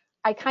news,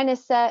 I kind of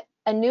set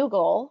a new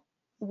goal,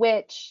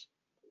 which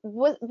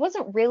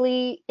wasn't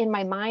really in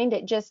my mind.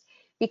 It just,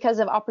 because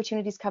of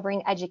opportunities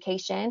covering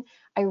education,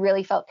 I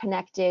really felt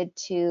connected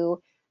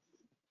to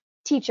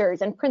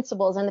teachers and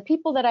principals and the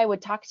people that I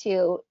would talk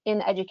to in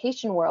the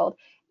education world.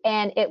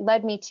 And it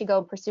led me to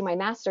go pursue my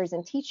master's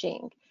in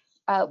teaching,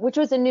 which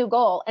was a new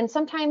goal. And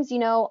sometimes,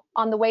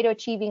 on the way to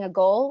achieving a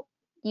goal,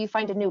 you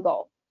find a new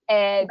goal.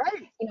 And,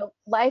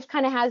 life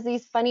kind of has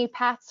these funny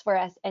paths for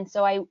us. And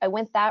so I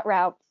went that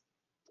route.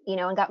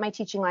 and got my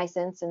teaching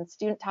license and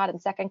student taught in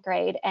 2nd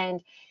grade.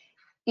 And,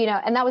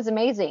 and that was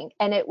amazing.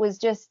 And it was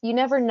just, you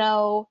never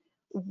know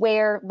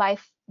where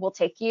life will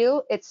take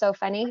you. It's so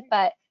funny,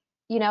 but,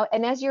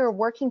 and as you're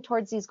working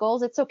towards these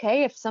goals, it's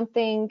okay if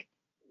something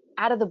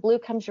out of the blue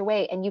comes your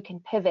way and you can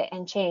pivot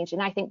and change.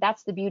 And I think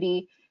that's the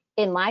beauty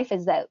in life,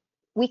 is that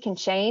we can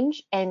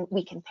change and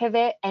we can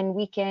pivot and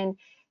we can,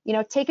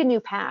 take a new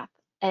path.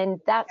 And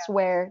that's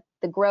where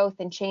the growth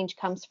and change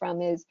comes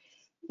from, is,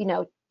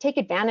 take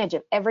advantage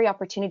of every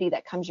opportunity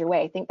that comes your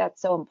way. I think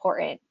that's so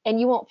important. And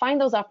you won't find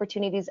those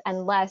opportunities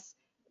unless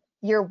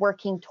you're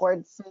working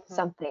towards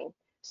something.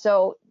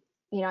 So,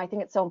 I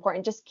think it's so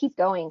important. Just keep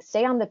going,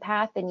 stay on the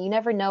path, and you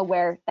never know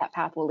where that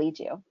path will lead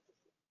you.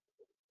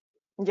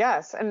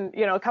 Yes. And,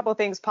 a couple of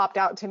things popped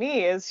out to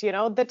me is,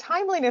 the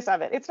timeliness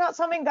of it. It's not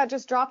something that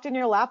just dropped in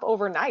your lap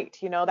overnight.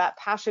 That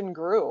passion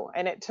grew,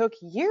 and it took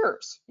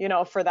years,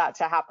 for that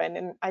to happen.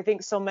 And I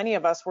think so many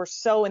of us were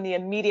so in the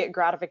immediate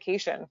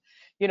gratification,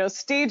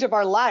 stage of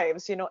our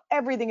lives.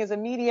 Everything is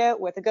immediate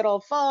with a good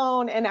old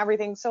phone and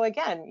everything. So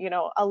again,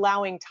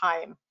 allowing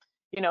time,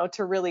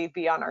 to really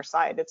be on our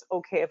side. It's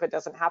okay if it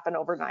doesn't happen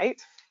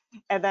overnight.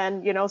 And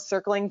then,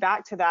 circling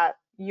back to that,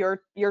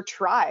 your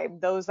tribe,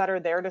 those that are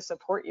there to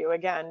support you.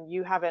 Again,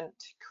 you haven't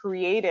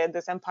created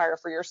this empire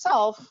for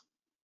yourself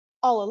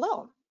all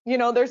alone.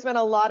 There's been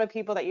a lot of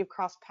people that you've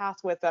crossed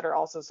paths with that are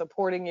also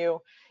supporting you,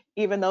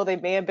 even though they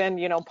may have been,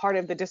 part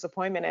of the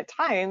disappointment at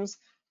times.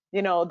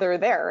 They're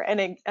there.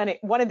 And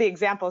one of the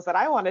examples that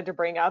I wanted to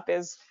bring up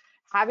is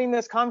having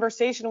this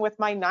conversation with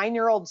my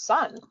 9-year-old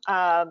son,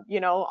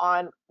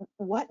 on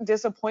what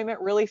disappointment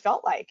really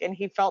felt like. And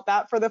he felt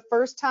that for the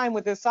first time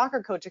with his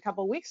soccer coach a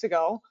couple of weeks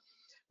ago,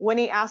 when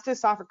he asked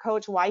his soccer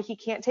coach why he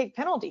can't take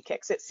penalty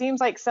kicks. It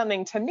seems like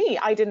something to me,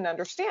 I didn't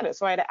understand it.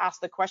 So I had to ask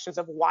the questions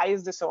of, why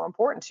is this so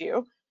important to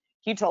you?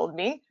 He told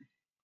me.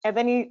 And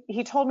then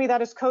he told me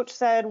that his coach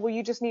said, well,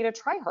 you just need to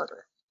try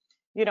harder.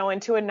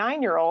 And to a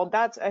 9-year-old,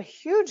 that's a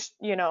huge,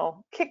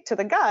 kick to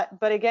the gut.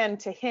 But again,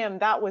 to him,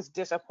 that was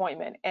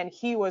disappointment. And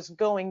he was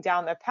going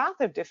down the path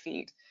of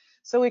defeat.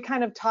 So we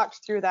kind of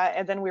talked through that,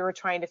 and then we were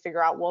trying to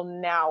figure out, well,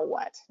 now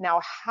what?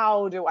 Now,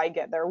 how do I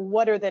get there?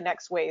 What are the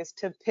next ways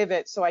to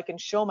pivot so I can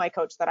show my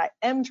coach that I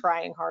am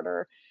trying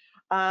harder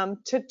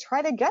to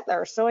try to get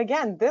there? So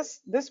again,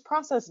 this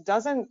process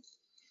doesn't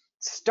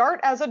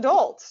start as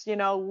adults.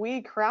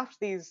 We craft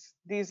these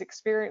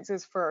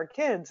experiences for our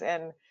kids,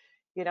 and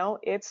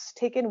it's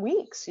taken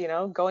weeks.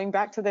 Going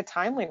back to the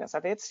timeliness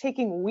of it, it's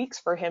taking weeks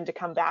for him to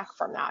come back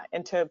from that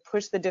and to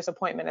push the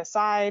disappointment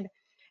aside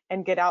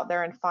and get out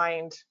there and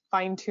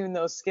fine tune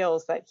those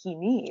skills that he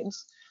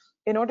needs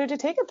in order to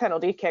take a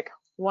penalty kick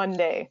one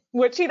day,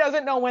 which he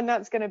doesn't know when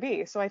that's going to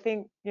be. So I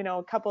think,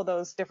 a couple of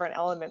those different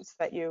elements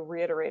that you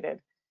reiterated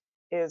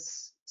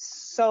is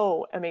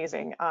so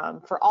amazing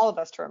for all of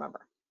us to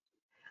remember.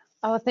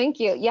 Oh,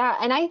 thank you. Yeah.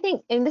 And I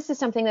think, and this is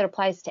something that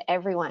applies to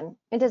everyone.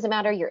 It doesn't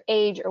matter your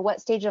age or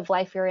what stage of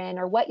life you're in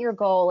or what your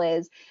goal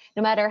is,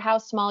 no matter how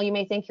small you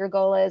may think your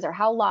goal is or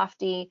how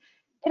lofty.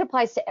 It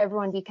applies to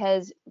everyone,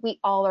 because we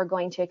all are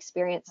going to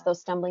experience those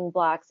stumbling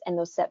blocks and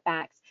those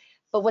setbacks.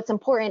 But what's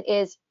important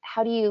is,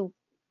 how do you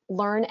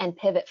learn and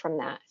pivot from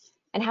that?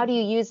 And how do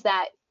you use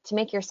that to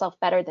make yourself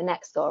better the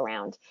next go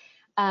around?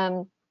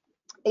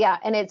 Yeah,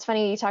 and it's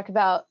funny you talk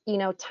about,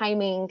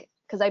 timing,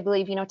 because I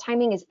believe,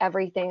 timing is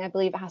everything. I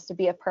believe it has to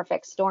be a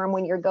perfect storm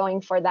when you're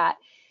going for that,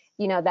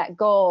 that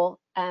goal,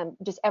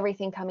 just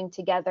everything coming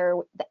together,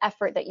 the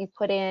effort that you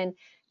put in,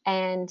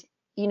 and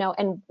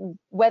and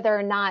whether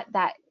or not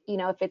that,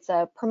 if it's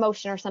a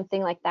promotion or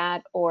something like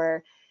that,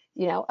 or,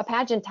 a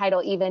pageant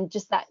title, even,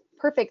 just that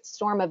perfect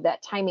storm of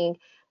that timing.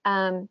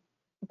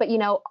 But,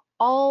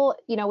 all,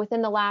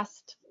 within the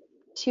last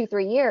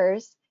 2-3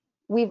 years,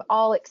 we've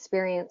all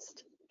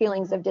experienced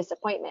feelings of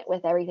disappointment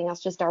with everything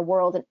else, just our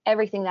world and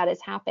everything that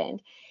has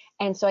happened.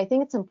 And so I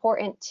think it's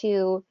important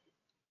to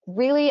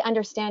really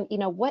understand,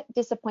 what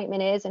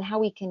disappointment is and how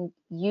we can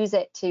use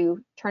it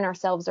to turn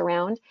ourselves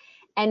around.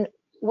 And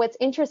what's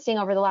interesting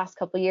over the last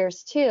couple of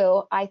years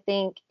too, I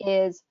think,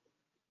 is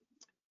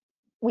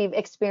we've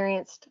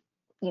experienced,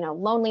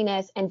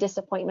 loneliness and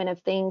disappointment of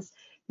things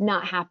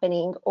not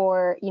happening,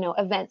 or,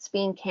 events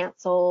being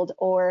canceled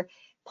or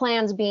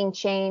plans being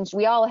changed.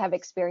 We all have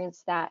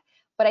experienced that.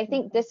 But I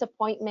think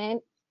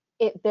disappointment,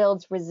 it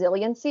builds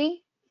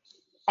resiliency.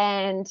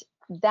 And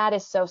that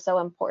is so, so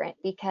important,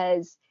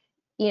 because,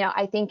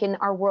 I think in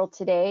our world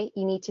today,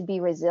 you need to be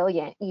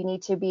resilient. You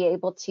need to be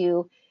able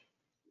to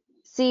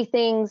see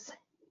things,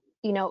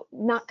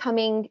 not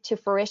coming to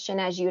fruition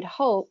as you'd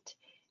hoped,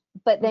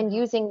 but then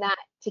using that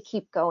to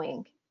keep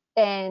going.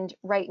 And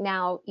right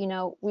now,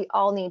 we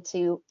all need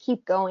to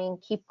keep going,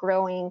 keep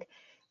growing.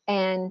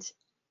 And,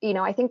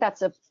 I think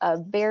that's a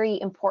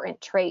very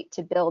important trait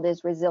to build,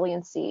 is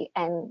resiliency,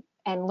 and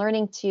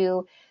learning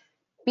to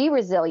be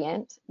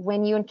resilient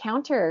when you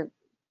encounter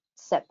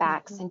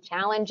setbacks and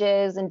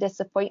challenges and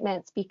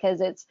disappointments, because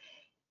it's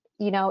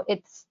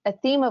a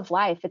theme of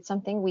life. It's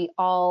something we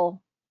all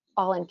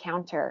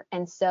encounter.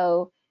 And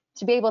so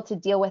to be able to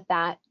deal with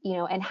that,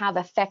 and have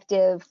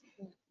effective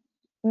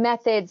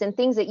methods and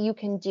things that you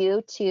can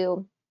do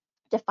to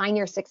define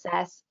your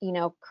success,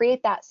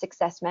 create that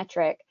success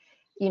metric,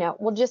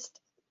 will just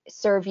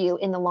serve you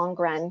in the long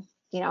run,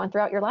 and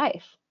throughout your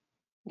life.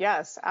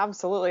 Yes,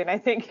 absolutely. And I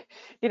think,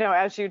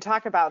 as you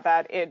talk about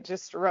that, it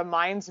just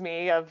reminds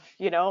me of,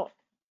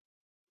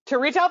 to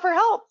reach out for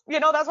help.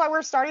 That's why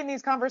we're starting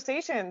these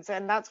conversations.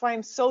 And that's why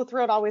I'm so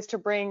thrilled always to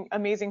bring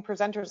amazing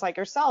presenters like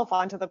yourself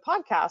onto the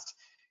podcast,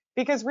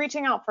 because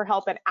reaching out for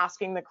help and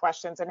asking the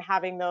questions and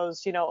having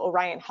those,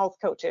 Orion health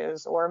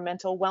coaches or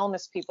mental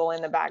wellness people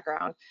in the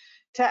background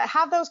to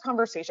have those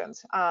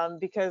conversations.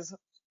 Because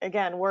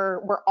again,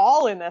 we're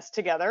all in this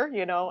together,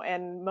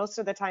 and most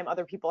of the time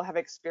other people have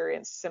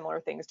experienced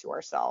similar things to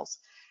ourselves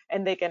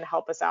and they can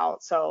help us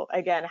out. So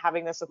again,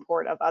 having the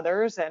support of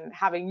others and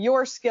having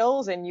your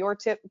skills and your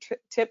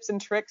tips and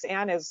tricks,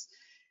 Anne, is,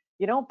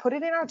 put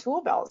it in our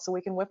tool belt so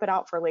we can whip it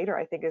out for later,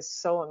 I think is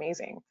so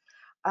amazing.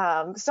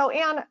 So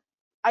Anne,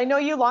 I know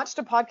you launched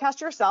a podcast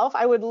yourself.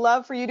 I would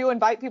love for you to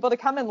invite people to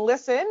come and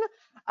listen,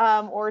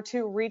 or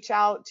to reach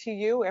out to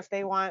you if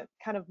they want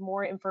kind of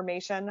more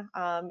information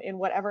in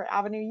whatever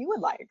avenue you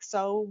would like.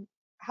 So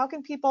how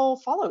can people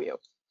follow you?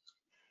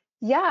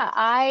 Yeah,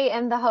 I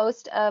am the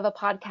host of a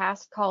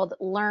podcast called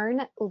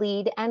Learn,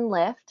 Lead, and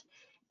Lift.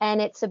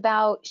 And it's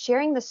about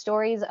sharing the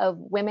stories of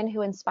women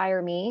who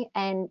inspire me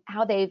and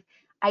how they've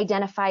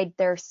identified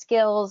their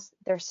skills,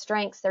 their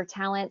strengths, their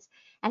talents,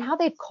 and how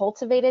they've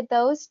cultivated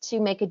those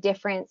to make a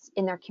difference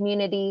in their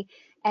community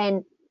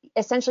and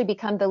essentially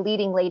become the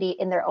leading lady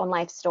in their own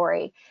life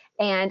story.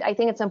 And I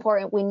think it's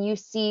important when you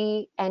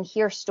see and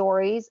hear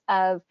stories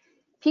of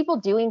people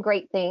doing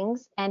great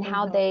things and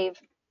how they've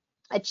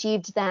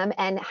achieved them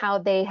and how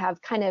they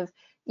have kind of,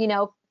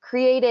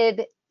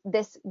 created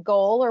this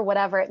goal or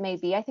whatever it may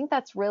be. I think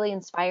that's really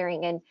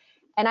inspiring. And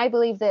I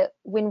believe that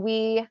when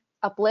we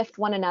uplift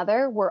one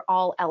another, we're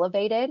all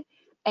elevated,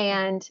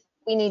 and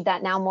we need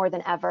that now more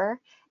than ever.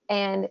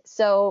 And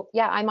so,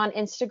 yeah, I'm on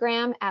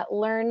Instagram at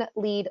Learn,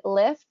 Lead,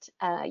 Lift.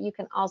 You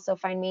can also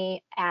find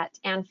me at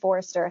Anne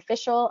Forrester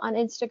Official on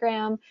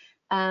Instagram.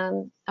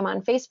 I'm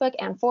on Facebook,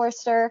 Anne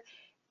Forrester.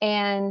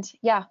 And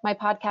yeah, my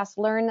podcast,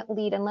 Learn,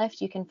 Lead, and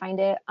Lift, you can find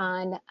it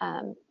on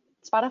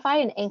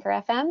Spotify and Anchor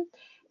FM.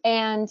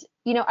 And,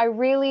 I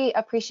really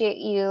appreciate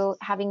you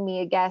having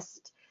me a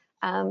guest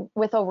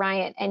with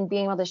Orion and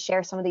being able to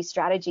share some of these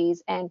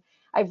strategies. And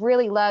I've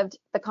really loved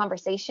the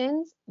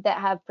conversations that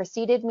have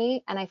preceded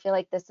me. And I feel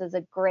like this is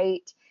a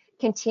great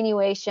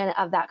continuation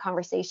of that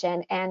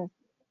conversation. And,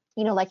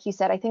 like you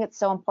said, I think it's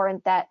so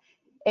important that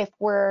if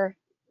we're,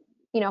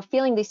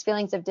 feeling these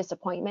feelings of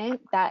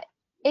disappointment, that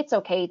it's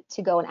okay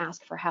to go and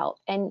ask for help.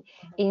 And,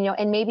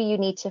 and maybe you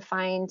need to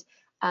find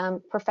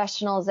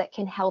professionals that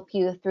can help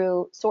you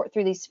sort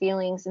through these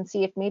feelings and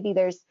see if maybe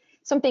there's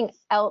something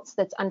else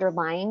that's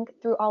underlying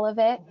through all of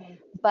it.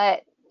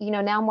 But,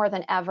 now more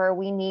than ever,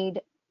 we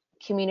need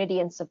community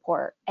and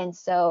support. And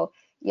so,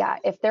 yeah,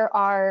 if there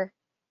are,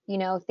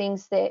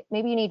 things that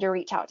maybe you need to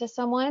reach out to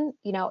someone,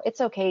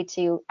 it's okay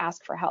to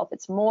ask for help.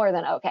 It's more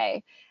than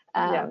okay.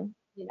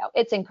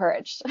 It's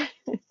encouraged.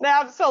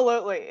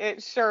 Absolutely.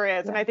 It sure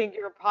is. Yeah. And I think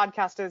your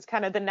podcast is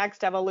kind of the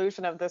next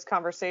evolution of this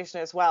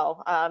conversation as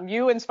well.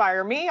 You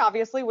inspire me,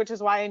 obviously, which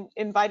is why I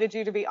invited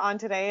you to be on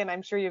today. And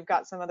I'm sure you've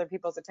got some other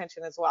people's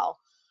attention as well.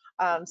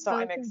 So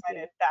I'm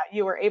excited that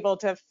you were able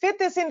to fit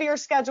this into your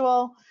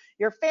schedule,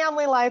 your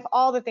family life,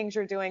 all the things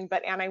you're doing.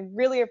 But Anne, I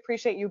really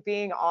appreciate you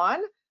being on.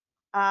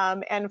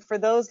 And for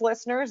those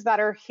listeners that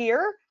are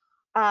here,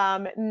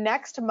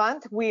 next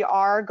month, we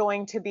are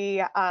going to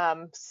be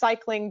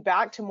cycling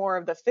back to more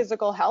of the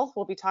physical health.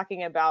 We'll be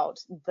talking about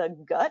the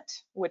gut,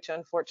 which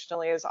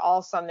unfortunately is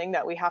all something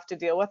that we have to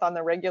deal with on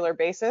the regular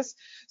basis.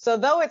 So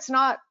though it's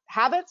not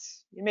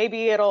habits,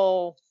 maybe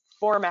it'll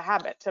form a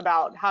habit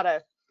about how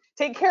to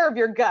take care of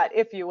your gut,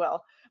 if you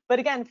will. But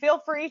again, feel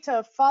free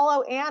to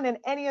follow Anne in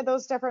any of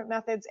those different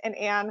methods. And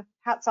Anne,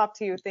 hats off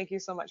to you. Thank you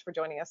so much for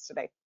joining us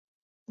today.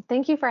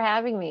 Thank you for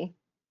having me.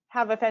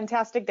 Have a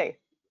fantastic day.